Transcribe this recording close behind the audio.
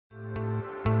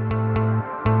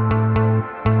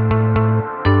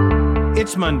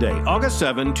It's Monday, August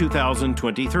 7,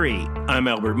 2023. I'm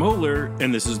Albert Mohler,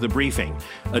 and this is The Briefing,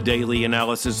 a daily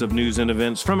analysis of news and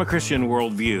events from a Christian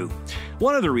worldview.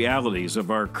 One of the realities of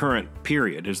our current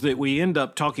period is that we end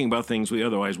up talking about things we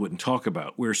otherwise wouldn't talk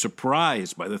about. We're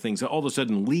surprised by the things that all of a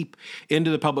sudden leap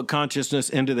into the public consciousness,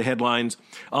 into the headlines,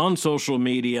 on social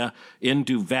media,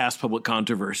 into vast public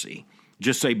controversy.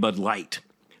 Just say Bud Light.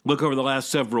 Look over the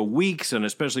last several weeks, and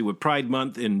especially with Pride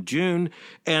Month in June,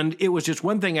 and it was just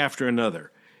one thing after another.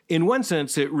 In one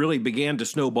sense, it really began to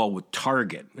snowball with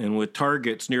Target, and with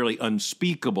Target's nearly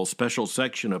unspeakable special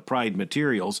section of Pride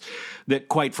materials that,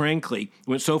 quite frankly,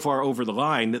 went so far over the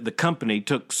line that the company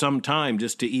took some time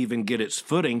just to even get its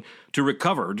footing to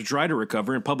try to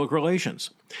recover in public relations.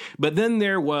 But then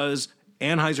there was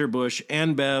Anheuser-Busch,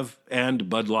 InBev, and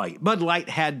Bud Light. Bud Light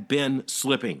had been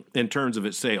slipping in terms of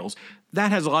its sales.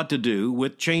 That has a lot to do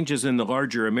with changes in the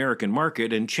larger American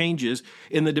market and changes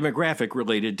in the demographic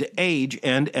related to age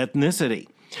and ethnicity.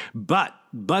 But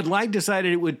Bud Light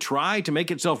decided it would try to make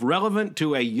itself relevant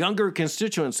to a younger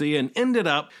constituency and ended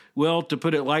up, well, to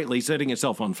put it lightly, setting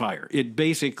itself on fire. It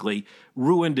basically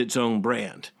ruined its own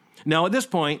brand. Now, at this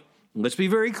point, let's be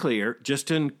very clear,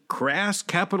 just in crass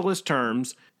capitalist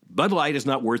terms, Bud Light is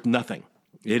not worth nothing.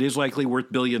 It is likely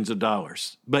worth billions of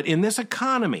dollars. But in this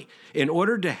economy, in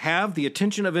order to have the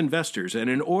attention of investors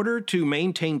and in order to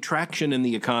maintain traction in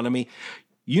the economy,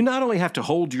 you not only have to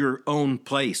hold your own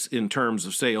place in terms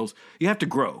of sales, you have to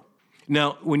grow.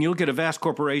 Now, when you look at a vast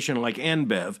corporation like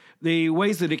InBev, the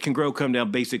ways that it can grow come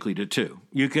down basically to two.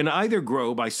 You can either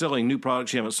grow by selling new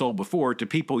products you haven't sold before to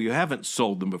people you haven't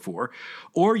sold them before,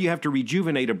 or you have to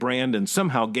rejuvenate a brand and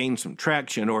somehow gain some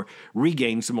traction or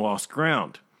regain some lost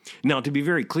ground. Now, to be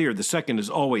very clear, the second is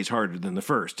always harder than the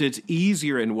first. It's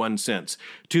easier in one sense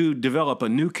to develop a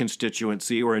new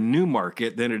constituency or a new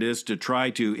market than it is to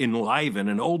try to enliven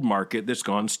an old market that's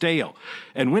gone stale.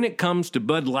 And when it comes to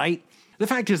Bud Light, the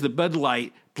fact is that Bud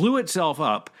Light blew itself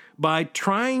up by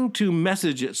trying to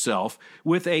message itself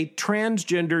with a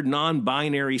transgender,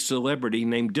 non-binary celebrity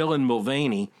named Dylan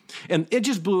Mulvaney, and it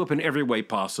just blew up in every way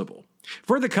possible.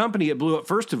 For the company, it blew up,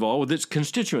 first of all, with its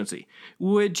constituency,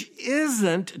 which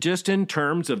isn't just in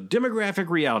terms of demographic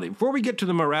reality. Before we get to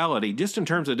the morality, just in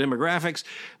terms of demographics,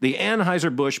 the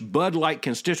Anheuser-Busch Bud Light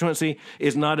constituency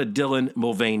is not a Dylan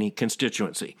Mulvaney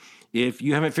constituency. If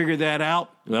you haven't figured that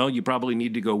out, well, you probably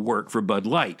need to go work for Bud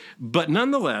Light. But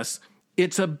nonetheless,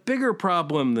 it's a bigger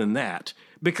problem than that,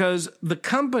 because the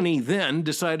company then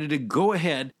decided to go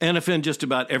ahead and offend just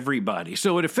about everybody.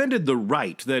 So it offended the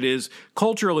right, that is,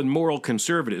 cultural and moral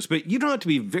conservatives. But you don't have to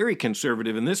be very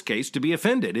conservative in this case to be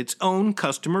offended, its own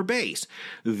customer base.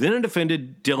 Then it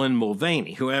offended Dylan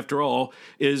Mulvaney, who, after all,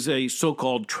 is a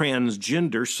so-called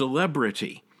transgender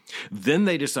celebrity. Then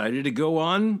they decided to go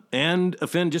on and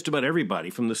offend just about everybody,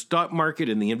 from the stock market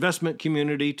and the investment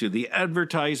community to the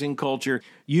advertising culture.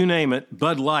 You name it,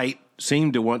 Bud Light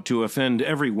seemed to want to offend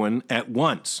everyone at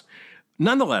once.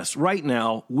 Nonetheless, right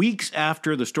now, weeks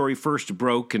after the story first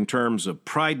broke in terms of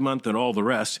Pride Month and all the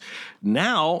rest,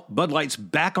 now Bud Light's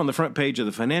back on the front page of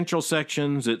the financial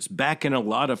sections. It's back in a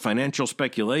lot of financial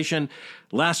speculation.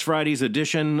 Last Friday's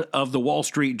edition of the Wall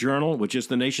Street Journal, which is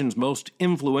the nation's most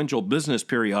influential business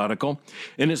periodical,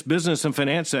 in its business and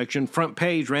finance section, front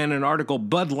page ran an article,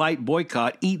 "Bud Light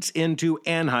Boycott Eats into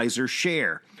Anheuser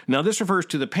Share." Now, this refers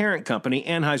to the parent company,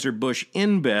 Anheuser-Busch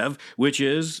InBev, which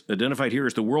is identified here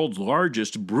as the world's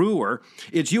largest brewer.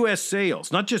 Its U.S.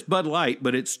 sales, not just Bud Light,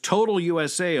 but its total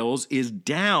U.S. sales is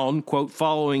down, quote,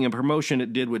 following a promotion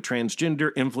it did with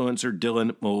transgender influencer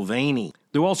Dylan Mulvaney.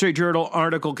 The Wall Street Journal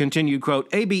article continued,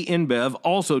 quote, AB InBev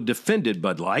also defended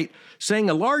Bud Light, saying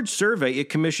a large survey it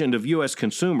commissioned of U.S.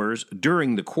 consumers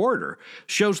during the quarter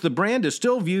shows the brand is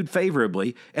still viewed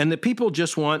favorably and that people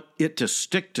just want it to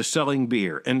stick to selling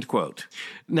beer, end quote.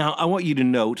 Now, I want you to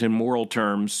note in moral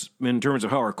terms, in terms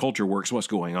of how our culture works, what's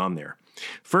going on there.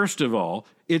 First of all,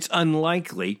 it's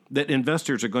unlikely that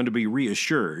investors are going to be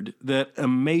reassured that a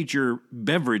major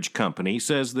beverage company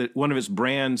says that one of its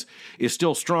brands is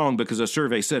still strong because a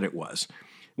survey said it was.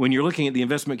 When you're looking at the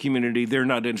investment community, they're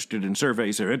not interested in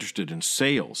surveys, they're interested in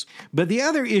sales. But the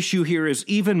other issue here is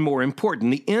even more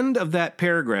important. The end of that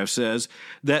paragraph says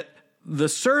that the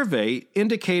survey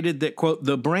indicated that, quote,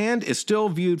 the brand is still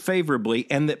viewed favorably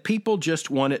and that people just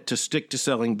want it to stick to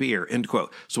selling beer, end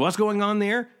quote. So what's going on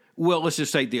there? Well, let's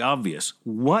just state the obvious.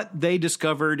 What they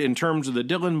discovered in terms of the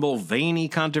Dylan Mulvaney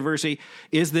controversy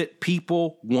is that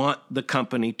people want the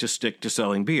company to stick to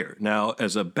selling beer. Now,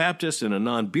 as a Baptist and a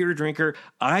non-beer drinker,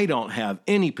 I don't have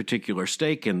any particular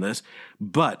stake in this,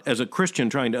 but as a Christian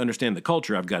trying to understand the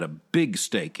culture, I've got a big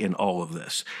stake in all of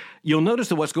this. You'll notice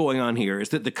that what's going on here is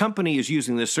that the company is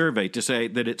using this survey to say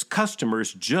that its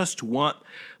customers just want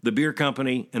the beer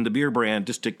company and the beer brand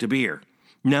to stick to beer.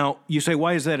 Now, you say,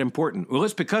 why is that important? Well,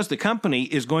 it's because the company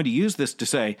is going to use this to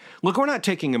say, look, we're not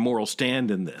taking a moral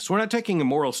stand in this. We're not taking a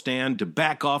moral stand to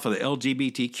back off of the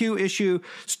LGBTQ issue,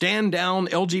 stand down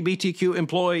LGBTQ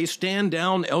employees, stand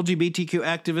down LGBTQ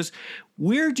activists.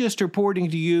 We're just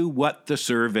reporting to you what the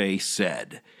survey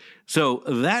said. So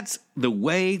that's the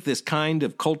way this kind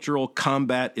of cultural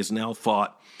combat is now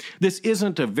fought. This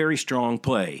isn't a very strong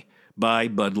play by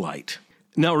Bud Light.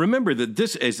 Now, remember that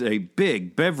this is a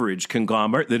big beverage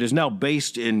conglomerate that is now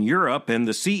based in Europe, and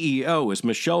the CEO is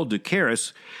Michel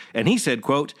Doukeris, and he said,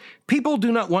 quote, "People do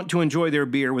not want to enjoy their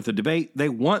beer with a debate. They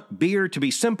want beer to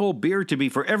be simple, beer to be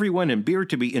for everyone, and beer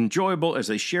to be enjoyable as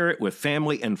they share it with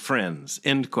family and friends,"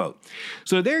 end quote.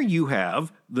 So there you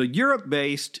have the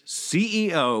Europe-based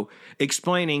CEO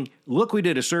explaining, look, we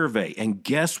did a survey, and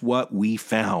guess what we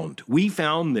found? We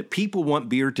found that people want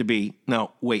beer to be,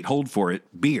 now, wait, hold for it,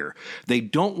 beer. They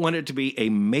don't want it to be a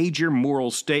major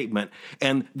moral statement,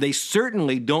 and they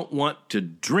certainly don't want to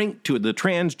drink to the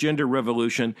transgender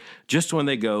revolution just when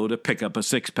they go to pick up a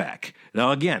six-pack.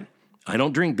 Now, again, I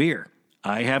don't drink beer.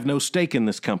 I have no stake in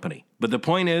this company. But the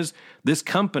point is, this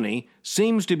company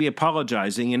seems to be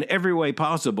apologizing in every way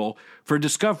possible for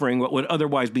discovering what would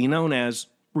otherwise be known as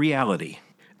reality.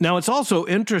 Now, it's also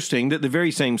interesting that the very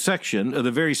same section of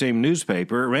the very same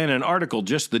newspaper ran an article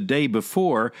just the day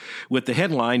before with the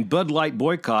headline, "Bud Light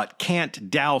Boycott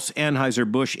Can't Douse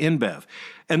Anheuser-Busch InBev."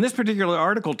 And this particular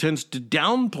article tends to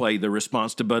downplay the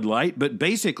response to Bud Light, but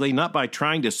basically not by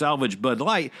trying to salvage Bud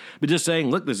Light, but just saying,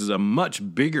 look, this is a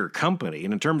much bigger company.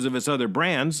 And in terms of its other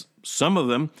brands, some of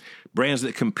them, brands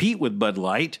that compete with Bud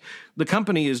Light, the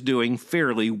company is doing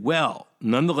fairly well.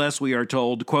 Nonetheless, we are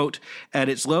told, quote, "At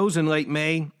its lows in late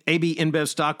May, AB InBev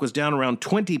stock was down around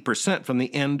 20% from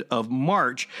the end of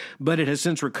March, but it has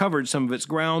since recovered some of its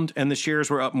ground, and the shares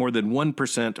were up more than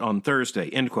 1% on Thursday,"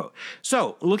 end quote.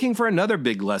 So, looking for another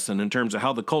big lesson in terms of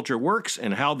how the culture works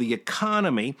and how the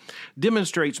economy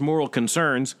demonstrates moral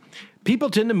concerns, people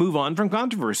tend to move on from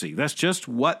controversy. That's just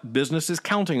what business is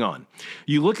counting on.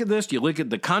 You look at this, you look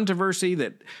at the controversy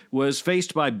that was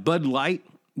faced by Bud Light,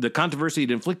 the controversy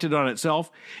it inflicted on itself,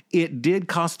 it did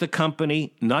cost the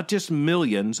company not just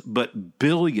millions, but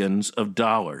billions of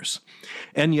dollars.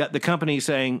 And yet the company is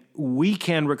saying, we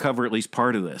can recover at least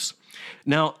part of this.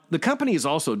 Now, the company is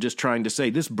also just trying to say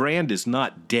this brand is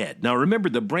not dead. Now, remember,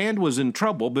 the brand was in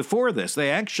trouble before this. They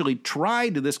actually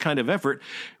tried this kind of effort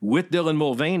with Dylan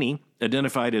Mulvaney,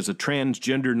 identified as a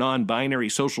transgender, non-binary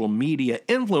social media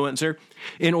influencer,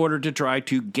 in order to try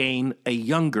to gain a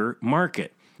younger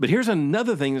market. But here's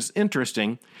another thing that's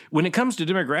interesting. When it comes to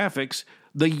demographics,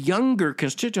 the younger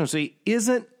constituency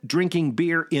isn't drinking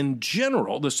beer in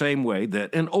general the same way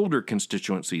that an older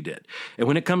constituency did. And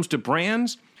when it comes to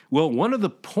brands, well, one of the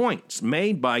points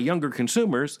made by younger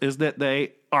consumers is that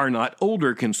they are not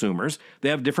older consumers. They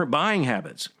have different buying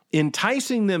habits.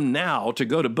 Enticing them now to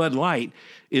go to Bud Light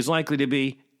is likely to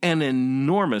be an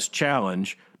enormous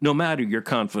challenge, no matter your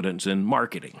confidence in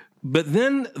marketing. But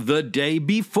then the day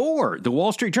before, the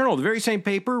Wall Street Journal, the very same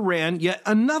paper, ran yet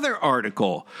another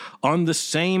article on the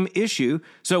same issue.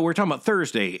 So we're talking about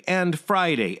Thursday and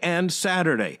Friday and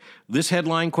Saturday. This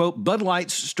headline, quote, "Bud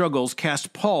Light's struggles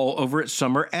cast pall over its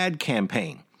summer ad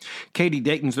campaign." Katie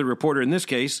Dayton's the reporter in this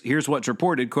case. Here's what's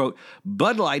reported, quote,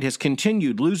 "Bud Light has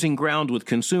continued losing ground with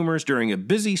consumers during a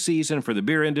busy season for the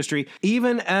beer industry,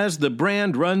 even as the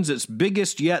brand runs its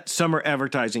biggest yet summer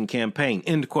advertising campaign,"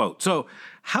 end quote. So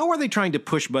how are they trying to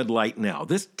push Bud Light now?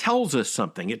 This tells us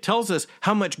something. It tells us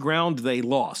how much ground they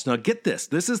lost. Now get this.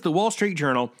 This is the Wall Street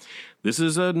Journal. This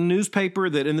is a newspaper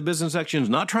that in the business section is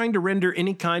not trying to render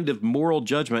any kind of moral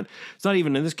judgment. It's not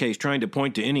even in this case trying to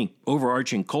point to any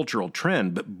overarching cultural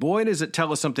trend, but boy, does it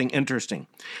tell us something interesting.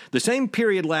 The same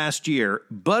period last year,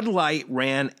 Bud Light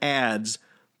ran ads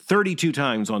 32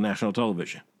 times on national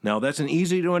television. Now, that's an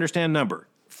easy to understand number.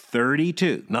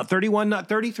 32. Not 31, not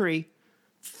 33.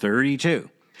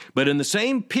 32. But in the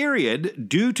same period,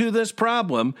 due to this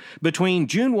problem, between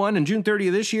June 1 and June 30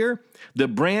 of this year, the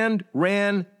brand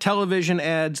ran television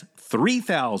ads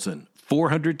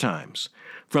 3,400 times.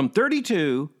 From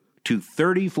 32 to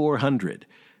 3,400.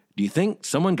 Do you think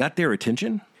someone got their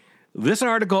attention? This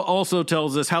article also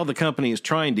tells us how the company is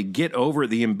trying to get over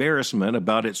the embarrassment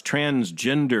about its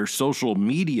transgender social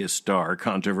media star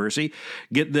controversy.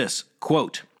 Get this,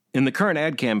 quote, in the current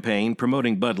ad campaign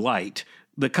promoting Bud Light,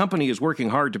 the company is working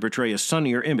hard to portray a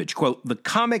sunnier image. Quote, the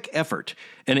comic effort,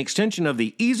 an extension of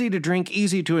the easy-to-drink,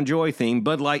 easy-to-enjoy theme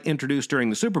Bud Light introduced during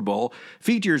the Super Bowl,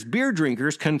 features beer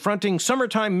drinkers confronting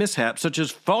summertime mishaps such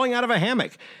as falling out of a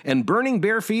hammock and burning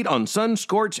bare feet on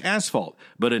sun-scorched asphalt,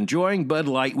 but enjoying Bud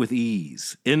Light with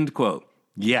ease. End quote.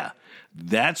 Yeah,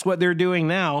 that's what they're doing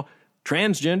now.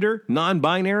 Transgender,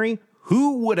 non-binary,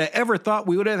 who would have ever thought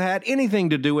we would have had anything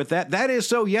to do with that? That is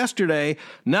so yesterday.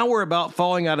 Now we're about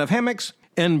falling out of hammocks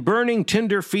and burning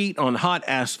tender feet on hot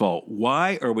asphalt.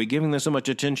 Why are we giving this so much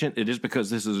attention? It is because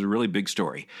this is a really big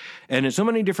story. And in so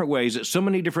many different ways, at so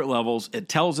many different levels, it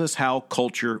tells us how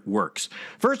culture works.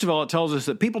 First of all, it tells us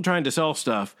that people trying to sell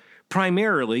stuff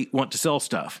primarily want to sell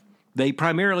stuff. They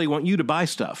primarily want you to buy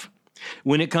stuff.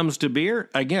 When it comes to beer,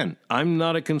 again, I'm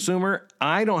not a consumer.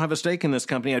 I don't have a stake in this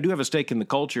company. I do have a stake in the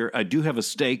culture. I do have a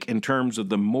stake in terms of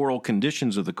the moral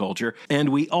conditions of the culture. And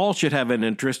we all should have an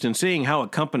interest in seeing how a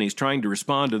company is trying to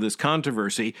respond to this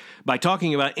controversy by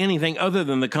talking about anything other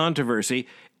than the controversy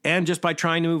and just by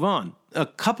trying to move on. A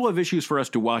couple of issues for us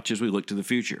to watch as we look to the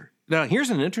future. Now, here's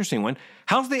an interesting one.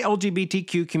 How's the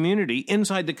LGBTQ community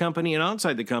inside the company and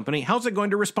outside the company, how's it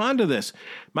going to respond to this?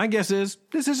 My guess is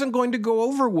this isn't going to go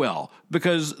over well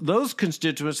because those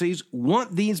constituencies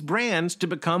want these brands to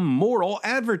become moral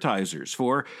advertisers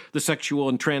for the sexual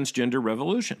and transgender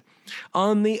revolution.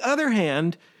 On the other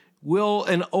hand, will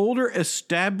an older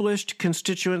established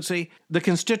constituency, the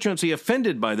constituency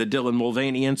offended by the Dylan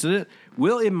Mulvaney incident,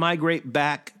 will it migrate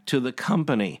back to the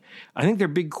company? I think there are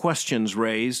big questions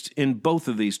raised in both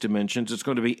of these dimensions. It's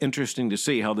going to be interesting to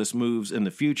see how this moves in the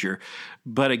future.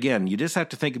 But again, you just have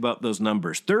to think about those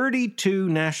numbers. 32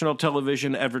 national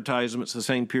television advertisements the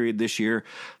same period this year,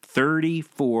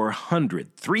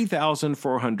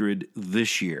 3,400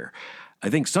 this year. I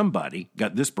think somebody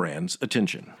got this brand's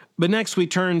attention. But next we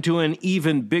turn to an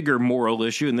even bigger moral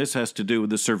issue, and this has to do with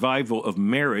the survival of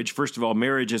marriage. First of all,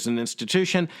 marriage as an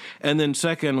institution, and then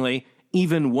secondly,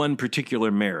 even one particular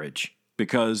marriage,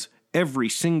 because every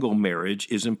single marriage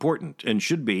is important and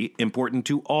should be important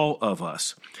to all of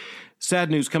us.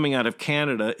 Sad news coming out of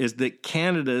Canada is that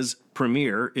Canada's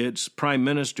premier, its Prime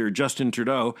Minister Justin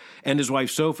Trudeau, and his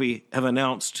wife Sophie have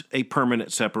announced a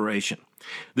permanent separation.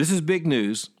 This is big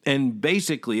news, and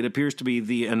basically it appears to be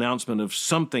the announcement of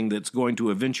something that's going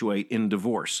to eventuate in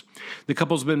divorce. The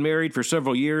couple's been married for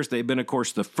several years. They've been, of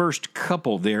course, the first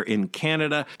couple there in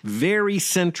Canada, very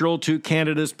central to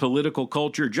Canada's political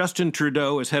culture. Justin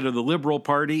Trudeau is head of the Liberal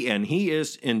Party, and he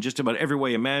is, in just about every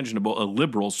way imaginable, a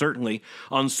liberal, certainly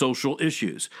on social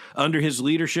issues. Under his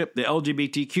leadership, the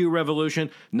LGBTQ revolution,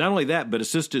 not only that, but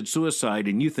assisted suicide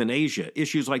and euthanasia,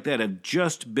 issues like that have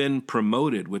just been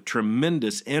promoted with tremendous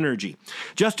energy.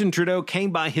 Justin Trudeau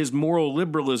came by his moral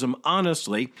liberalism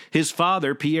honestly. His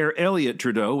father, Pierre Elliott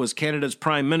Trudeau, was Canada's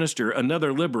prime minister,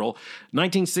 another liberal,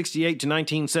 1968 to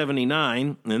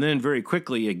 1979, and then very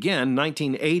quickly again,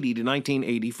 1980 to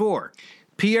 1984.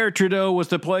 Pierre Trudeau was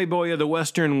the playboy of the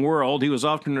Western world. He was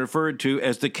often referred to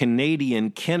as the Canadian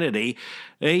Kennedy.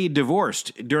 He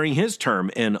divorced during his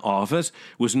term in office,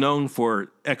 was known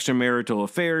for extramarital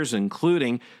affairs,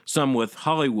 including some with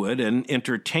Hollywood and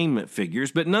entertainment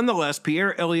figures. But nonetheless,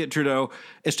 Pierre Elliott Trudeau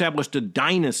established a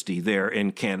dynasty there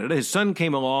in Canada. His son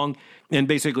came along and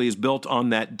basically is built on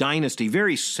that dynasty.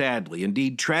 Very sadly,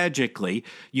 indeed tragically,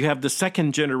 you have the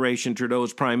second generation Trudeau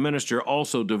as prime minister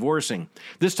also divorcing,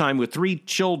 this time with 3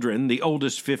 children, the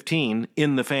oldest 15,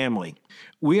 in the family.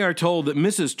 We are told that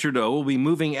Mrs. Trudeau will be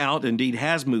moving out, indeed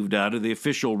has moved out of the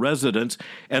official residence,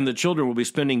 and the children will be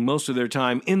spending most of their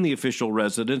time in the official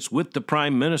residence with the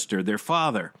Prime Minister, their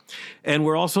father. And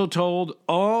we're also told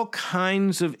all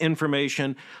kinds of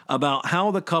information about how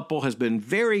the couple has been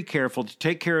very careful to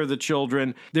take care of the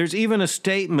children. There's even a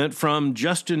statement from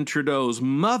Justin Trudeau's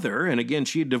mother, and again,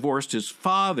 she had divorced his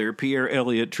father, Pierre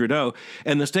Elliott Trudeau,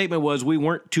 and the statement was, "We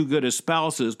weren't too good as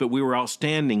spouses, but we were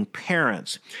outstanding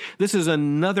parents." This is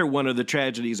another one of the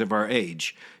tragedies of our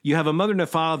age. You have a mother and a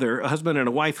father, a husband and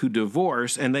a wife who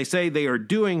divorce, and they say they are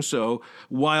doing so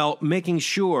while making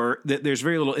sure that there's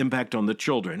very little impact on the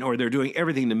children, or they're doing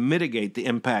everything to mitigate the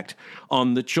impact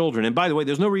on the children. And by the way,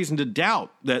 there's no reason to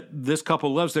doubt that this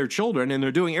couple loves their children, and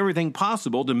they're doing everything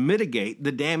possible to mitigate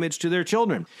the damage to their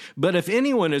children. But if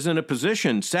anyone is in a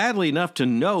position, sadly enough, to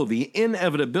know the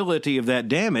inevitability of that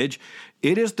damage,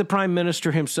 it is the Prime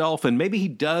Minister himself, and maybe he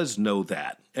does know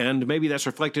that. And maybe that's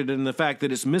reflected in the fact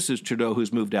that it's Mrs. Trudeau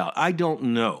who's moved out. I don't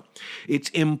know. It's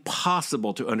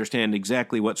impossible to understand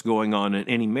exactly what's going on in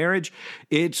any marriage.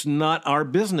 It's not our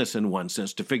business in one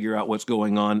sense to figure out what's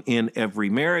going on in every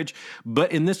marriage.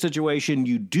 But in this situation,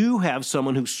 you do have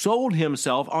someone who sold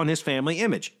himself on his family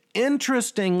image.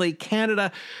 Interestingly,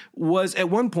 Canada was at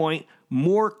one point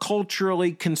more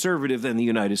culturally conservative than the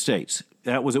United States.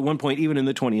 That was at one point even in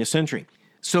the 20th century.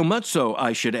 So much so,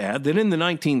 I should add, that in the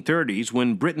 1930s,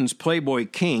 when Britain's Playboy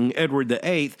king, Edward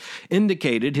VIII,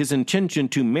 indicated his intention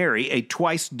to marry a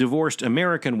twice-divorced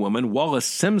American woman, Wallis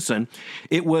Simpson,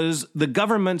 it was the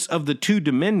governments of the two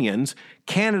dominions,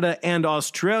 Canada and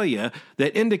Australia,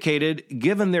 that indicated,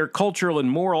 given their cultural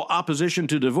and moral opposition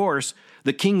to divorce,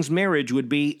 the king's marriage would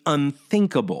be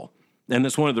unthinkable. And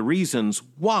that's one of the reasons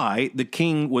why the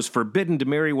king was forbidden to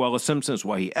marry Wallis Simpson,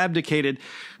 why he abdicated.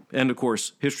 And, of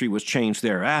course, history was changed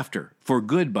thereafter, for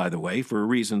good, by the way, for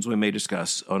reasons we may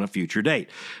discuss on a future date.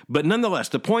 But nonetheless,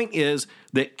 the point is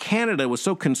that Canada was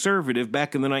so conservative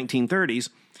back in the 1930s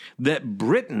that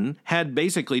Britain had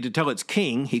basically to tell its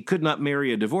king he could not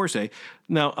marry a divorcee.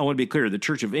 Now, I want to be clear, the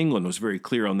Church of England was very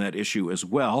clear on that issue as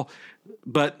well,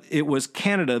 but it was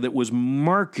Canada that was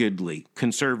markedly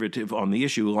conservative on the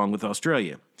issue, along with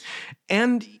Australia.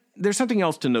 And there's something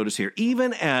else to notice here.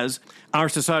 Even as our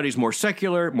society is more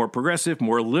secular, more progressive,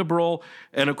 more liberal,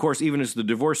 and of course, even as the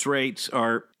divorce rates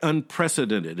are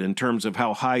unprecedented in terms of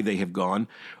how high they have gone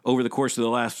over the course of the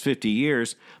last 50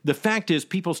 years, the fact is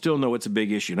people still know it's a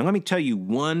big issue. Now, let me tell you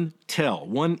one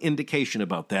indication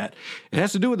about that. It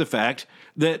has to do with the fact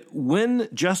that when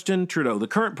Justin Trudeau, the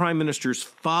current prime minister's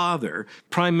father,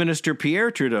 Prime Minister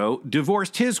Pierre Trudeau,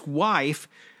 divorced his wife,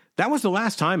 that was the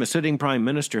last time a sitting prime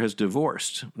minister has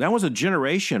divorced. That was a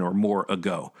generation or more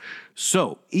ago.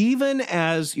 So even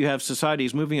as you have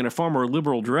societies moving in a far more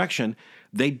liberal direction,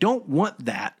 they don't want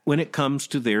that when it comes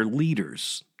to their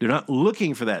leaders. They're not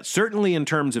looking for that, certainly in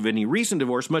terms of any recent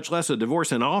divorce, much less a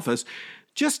divorce in office.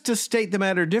 Just to state the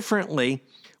matter differently,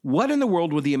 what in the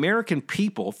world would the American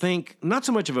people think, not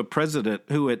so much of a president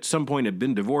who at some point had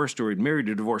been divorced or had married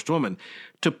a divorced woman,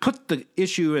 to put the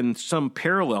issue in some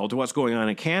parallel to what's going on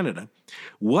in Canada?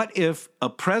 What if a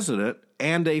president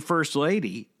and a first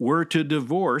lady were to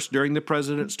divorce during the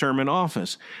president's term in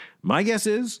office? My guess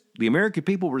is the American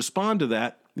people respond to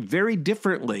that very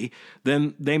differently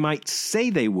than they might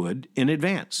say they would in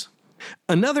advance.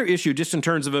 Another issue, just in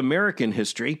terms of American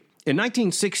history, in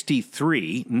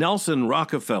 1963, Nelson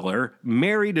Rockefeller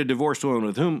married a divorced woman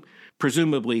with whom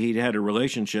presumably he'd had a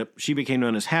relationship. She became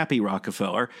known as Happy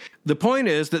Rockefeller. The point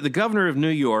is that the governor of New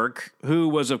York, who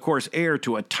was, of course, heir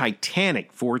to a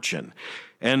titanic fortune,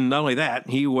 and not only that,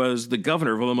 he was the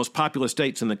governor of one of the most populous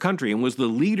states in the country and was the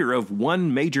leader of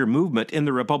one major movement in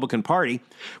the Republican Party.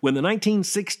 When the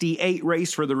 1968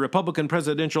 race for the Republican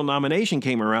presidential nomination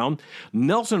came around,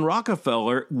 Nelson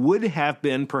Rockefeller would have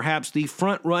been perhaps the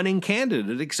front-running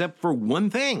candidate, except for one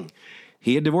thing.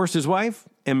 He had divorced his wife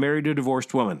and married a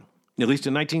divorced woman. At least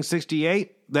in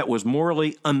 1968, that was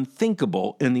morally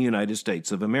unthinkable in the United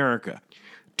States of America.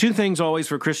 Two things always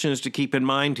for Christians to keep in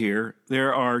mind here.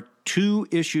 There are two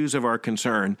issues of our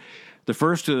concern. The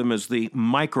first of them is the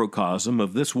microcosm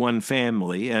of this one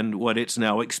family and what it's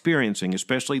now experiencing,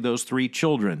 especially those three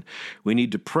children. We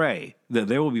need to pray that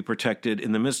they will be protected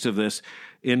in the midst of this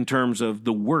in terms of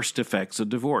the worst effects of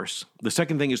divorce. The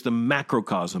second thing is the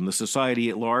macrocosm, the society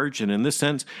at large. And in this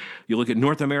sense, you look at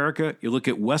North America, you look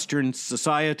at Western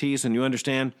societies, and you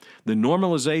understand the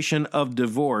normalization of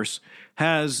divorce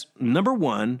has, number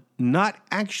one, not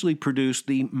actually produced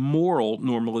the moral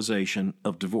normalization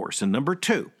of divorce. And number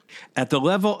two, at the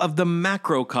level of the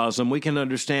macrocosm, we can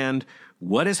understand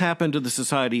what has happened to the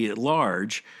society at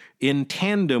large in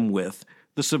tandem with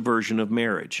the subversion of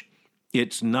marriage.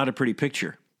 It's not a pretty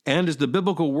picture. And as the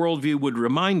biblical worldview would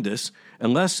remind us,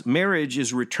 unless marriage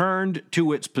is returned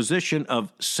to its position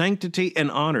of sanctity and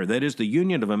honor, that is the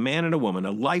union of a man and a woman,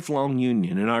 a lifelong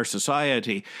union in our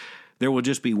society, there will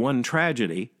just be one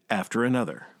tragedy after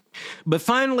another. But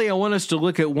finally, I want us to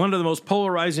look at one of the most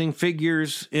polarizing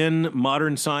figures in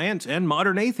modern science and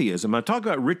modern atheism. I talk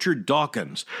about Richard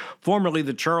Dawkins, formerly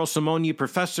the Charles Simonyi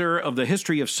Professor of the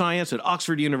History of Science at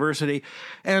Oxford University,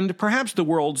 and perhaps the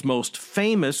world's most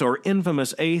famous or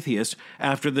infamous atheist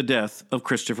after the death of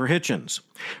Christopher Hitchens.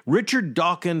 Richard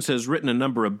Dawkins has written a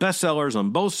number of bestsellers on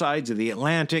both sides of the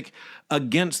Atlantic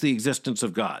against the existence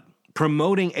of God,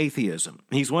 promoting atheism.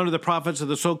 He's one of the prophets of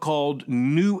the so-called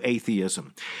New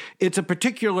Atheism. It's a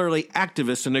particularly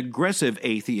activist and aggressive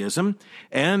atheism,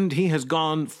 and he has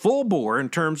gone full bore in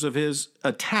terms of his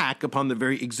attack upon the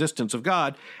very existence of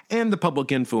God and the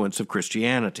public influence of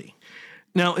Christianity.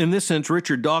 Now, in this sense,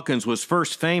 Richard Dawkins was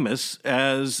first famous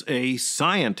as a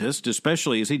scientist,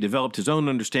 especially as he developed his own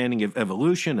understanding of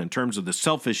evolution in terms of the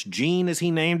selfish gene, as he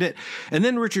named it. And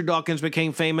then Richard Dawkins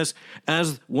became famous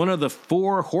as one of the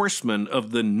four horsemen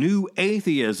of the new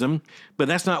atheism, but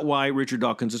that's not why Richard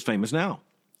Dawkins is famous now.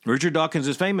 Richard Dawkins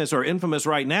is famous or infamous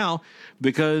right now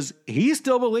because he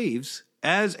still believes,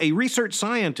 as a research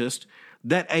scientist,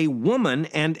 that a woman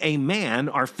and a man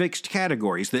are fixed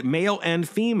categories, that male and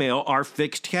female are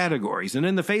fixed categories. And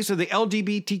in the face of the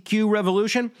LGBTQ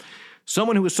revolution,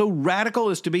 someone who is so radical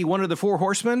as to be one of the four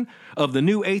horsemen of the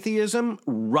new atheism,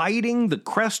 riding the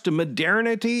crest of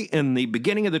modernity in the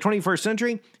beginning of the 21st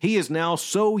century, he is now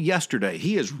so yesterday.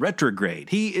 He is retrograde.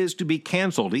 He is to be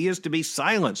canceled. He is to be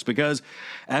silenced because,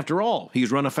 after all,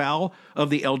 he's run afoul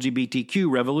of the LGBTQ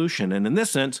revolution. And in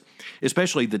this sense,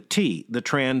 especially the T, the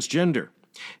transgender.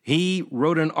 He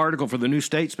wrote an article for the New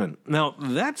Statesman. Now,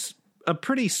 that's a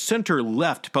pretty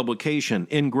center-left publication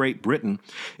in Great Britain.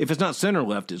 If it's not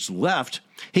center-left, it's left.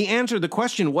 He answered the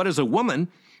question, what is a woman?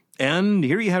 And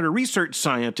here you had a research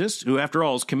scientist who, after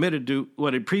all, is committed to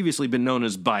what had previously been known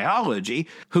as biology,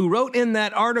 who wrote in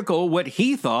that article what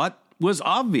he thought was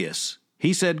obvious.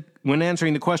 He said, when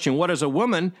answering the question, what is a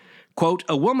woman? Quote,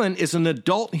 a woman is an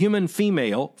adult human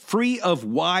female free of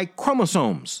Y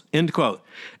chromosomes, end quote.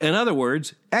 In other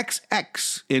words,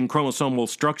 XX in chromosomal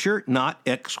structure, not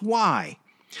XY.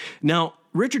 Now,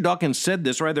 Richard Dawkins said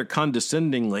this rather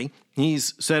condescendingly.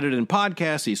 He's said it in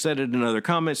podcasts, he said it in other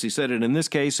comments, he said it in this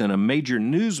case in a major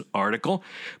news article.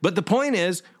 But the point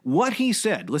is, what he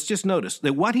said, let's just notice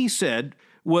that what he said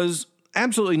was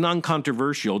absolutely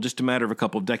non-controversial just a matter of a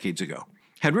couple of decades ago.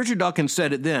 Had Richard Dawkins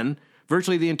said it then,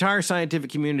 virtually the entire scientific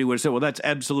community would have said, well, that's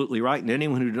absolutely right, and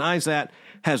anyone who denies that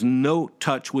has no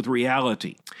touch with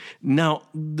reality. Now,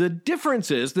 the difference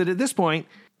is that at this point,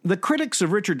 the critics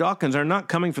of Richard Dawkins are not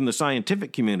coming from the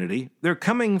scientific community. They're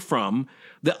coming from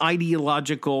the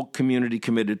ideological community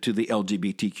committed to the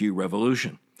LGBTQ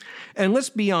revolution. And let's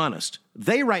be honest,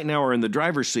 they right now are in the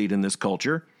driver's seat in this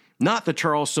culture, not the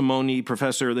Charles Simonyi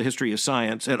professor of the history of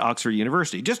science at Oxford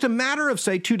University. Just a matter of,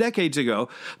 say, 2 decades ago,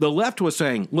 the left was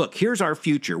saying, look, here's our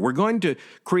future. We're going to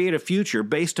create a future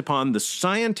based upon the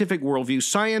scientific worldview,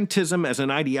 scientism as an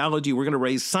ideology. We're going to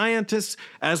raise scientists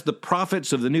as the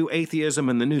prophets of the new atheism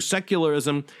and the new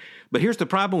secularism. But here's the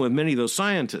problem with many of those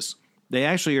scientists. They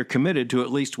actually are committed to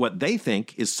at least what they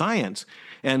think is science.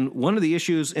 And one of the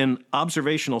issues in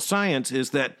observational science is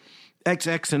that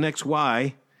XX and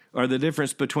XY are the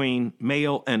difference between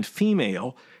male and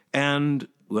female. And,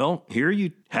 well, here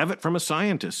you have it from a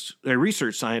scientist, a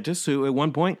research scientist who at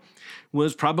one point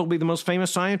was probably the most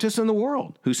famous scientist in the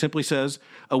world, who simply says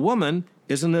a woman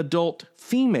is an adult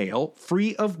female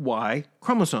free of Y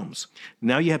chromosomes.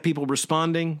 Now you have people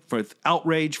responding with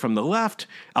outrage from the left,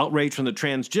 outrage from the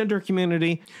transgender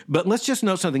community. But let's just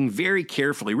note something very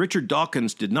carefully. Richard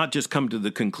Dawkins did not just come to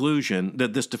the conclusion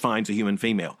that this defines a human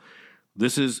female.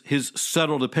 This is his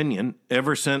settled opinion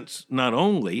ever since, not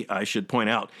only, I should point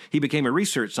out, he became a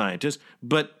research scientist,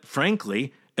 but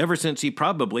frankly, ever since he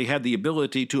probably had the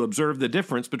ability to observe the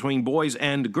difference between boys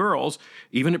and girls,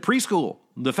 even at preschool.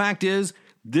 The fact is,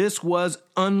 this was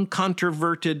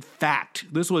uncontroverted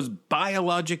fact. This was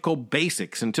biological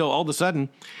basics until all of a sudden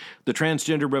the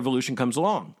transgender revolution comes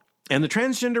along. And the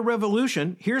transgender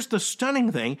revolution, here's the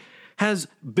stunning thing, has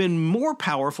been more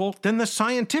powerful than the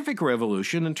scientific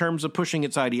revolution in terms of pushing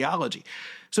its ideology.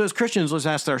 So as Christians, let's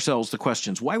ask ourselves the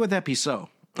questions, why would that be so?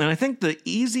 And I think the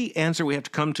easy answer we have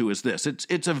to come to is this.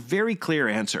 It's a very clear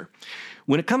answer.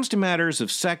 When it comes to matters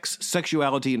of sex,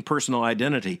 sexuality, and personal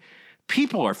identity,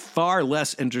 people are far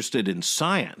less interested in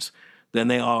science than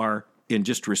they are in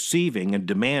just receiving and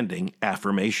demanding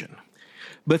affirmation.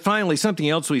 But finally, something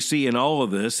else we see in all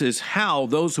of this is how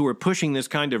those who are pushing this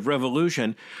kind of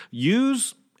revolution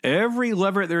use every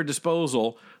lever at their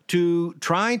disposal to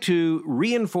try to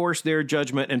reinforce their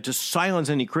judgment and to silence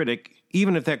any critic,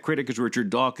 even if that critic is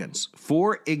Richard Dawkins.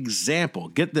 For example,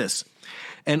 get this,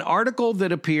 an article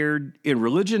that appeared in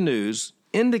Religion News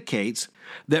indicates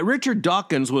that Richard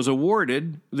Dawkins was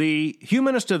awarded the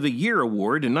Humanist of the Year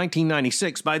award in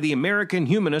 1996 by the American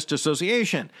Humanist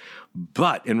Association.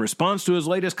 But in response to his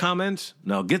latest comments,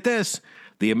 now get this,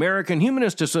 the American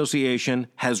Humanist Association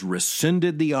has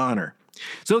rescinded the honor.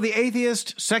 So the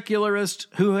atheist, secularist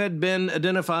who had been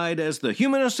identified as the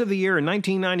Humanist of the Year in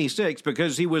 1996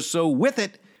 because he was so with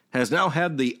it, has now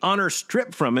had the honor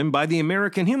stripped from him by the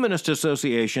American Humanist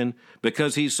Association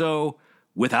because he's so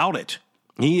without it.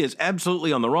 He is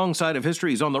absolutely on the wrong side of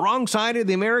history. He's on the wrong side of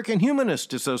the American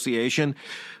Humanist Association.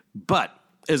 But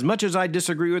as much as I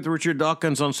disagree with Richard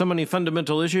Dawkins on so many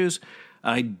fundamental issues,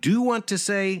 I do want to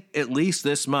say at least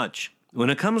this much. When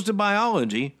it comes to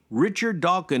biology, Richard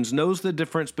Dawkins knows the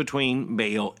difference between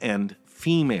male and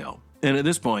female. And at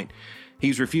this point,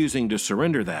 he's refusing to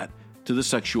surrender that to the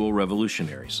sexual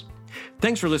revolutionaries.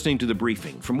 Thanks for listening to The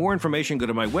Briefing. For more information, go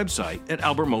to my website at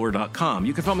albertmohler.com.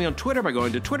 You can follow me on Twitter by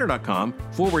going to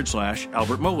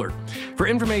twitter.com/Albert Mohler. For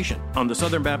information on the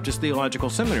Southern Baptist Theological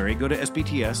Seminary, go to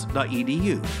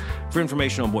sbts.edu. For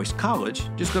information on Boyce College,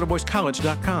 just go to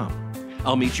boycecollege.com.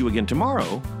 I'll meet you again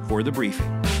tomorrow for The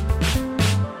Briefing.